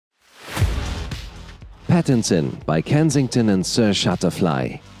Pattinson by Kensington and Sir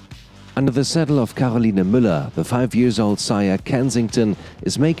Shutterfly. Under the saddle of Caroline Müller, the 5-year-old sire Kensington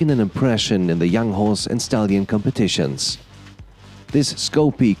is making an impression in the young horse and stallion competitions. This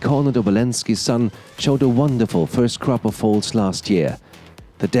scopy cornered Obolensky son showed a wonderful first crop of foals last year.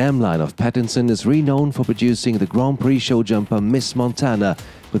 The dam line of Pattinson is renowned for producing the Grand Prix show jumper Miss Montana,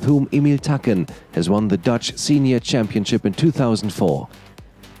 with whom Emil Tacken has won the Dutch Senior Championship in 2004.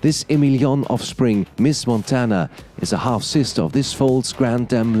 This Emilion offspring, Miss Montana, is a half-sister of this foal's Grand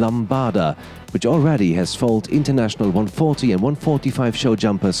Dame Lambada, which already has foaled international 140 and 145 show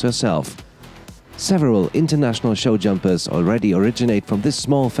jumpers herself. Several international show jumpers already originate from this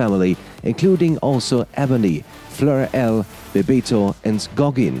small family, including also Ebony, Fleur L, Bebeto and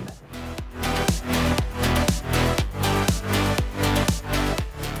Gauguin.